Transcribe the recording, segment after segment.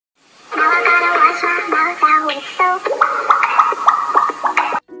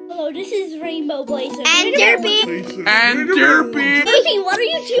Hello, this is Rainbow Blazer. And Derpy. And Derpy. Derpy, what are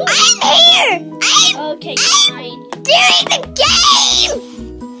you doing? I'm here. Okay, fine. Doing the game.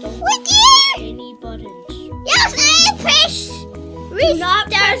 What here? Any buttons. Yes, I push. Not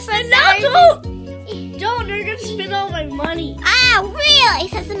press the Don't, they're gonna spend all my money. Ah, really?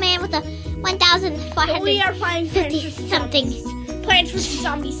 Says the man with the 1,450 We are playing Plants vs. something. Plants vs.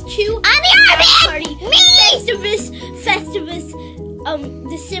 Zombies 2. I'm the army! Party. Me! Festivus,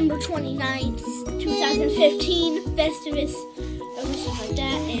 December 29th, 2015. Festivus, everything like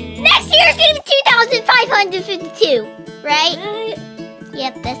that. And Next year's gonna be 2,552, right?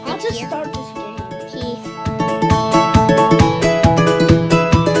 Yep, that's I'll next just year. start this game. Jeez.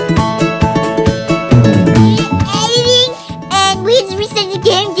 Editing, and we had to reset the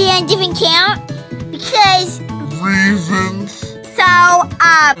game to a different count because Reasons. so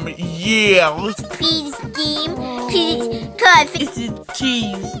Yeah. please game cause This is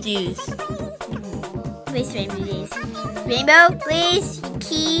cheese juice. please Rainbow please. Rainbow please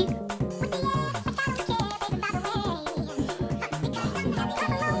key.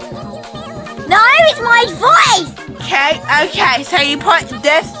 No, it's my voice Okay, so you put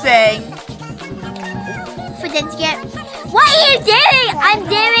this thing. for them to get. What are you doing? I'm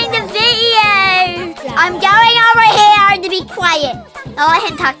doing the video. I'm going over here to be quiet. I'll let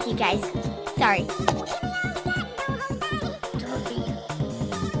him talk to you guys. Sorry.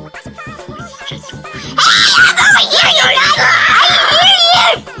 I'm over here, you guys! I hear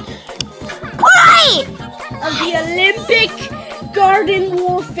you! Quiet! Of the Olympic Garden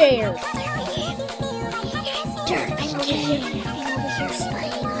Warfare.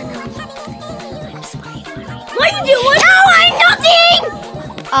 What are you doing? No, I'm nothing!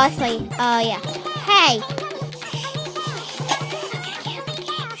 Oh, it's funny. Oh, yeah. Hey.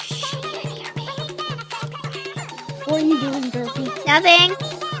 What are you doing, Derpy? Nothing.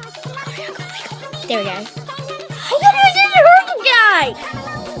 There we go. I thought you didn't hurt the guy.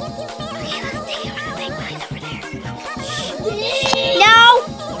 Okay, let's take it over the big boys over there. No!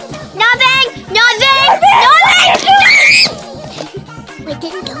 Nothing! Nothing! Nothing! It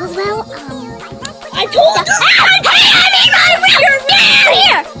didn't go as well. I told you.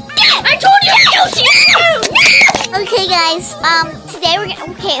 Here! I told you to Okay, guys. Today we're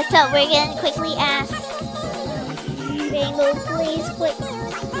gonna. Okay, so we're gonna quickly ask. Rainbow, please, quick.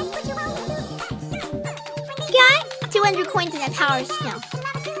 Got 200 coins in a power snow.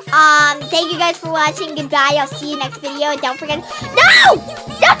 Thank you guys for watching. Goodbye. I'll see you next video. Don't forget. No!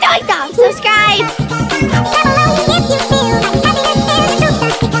 Stop doing that! Subscribe!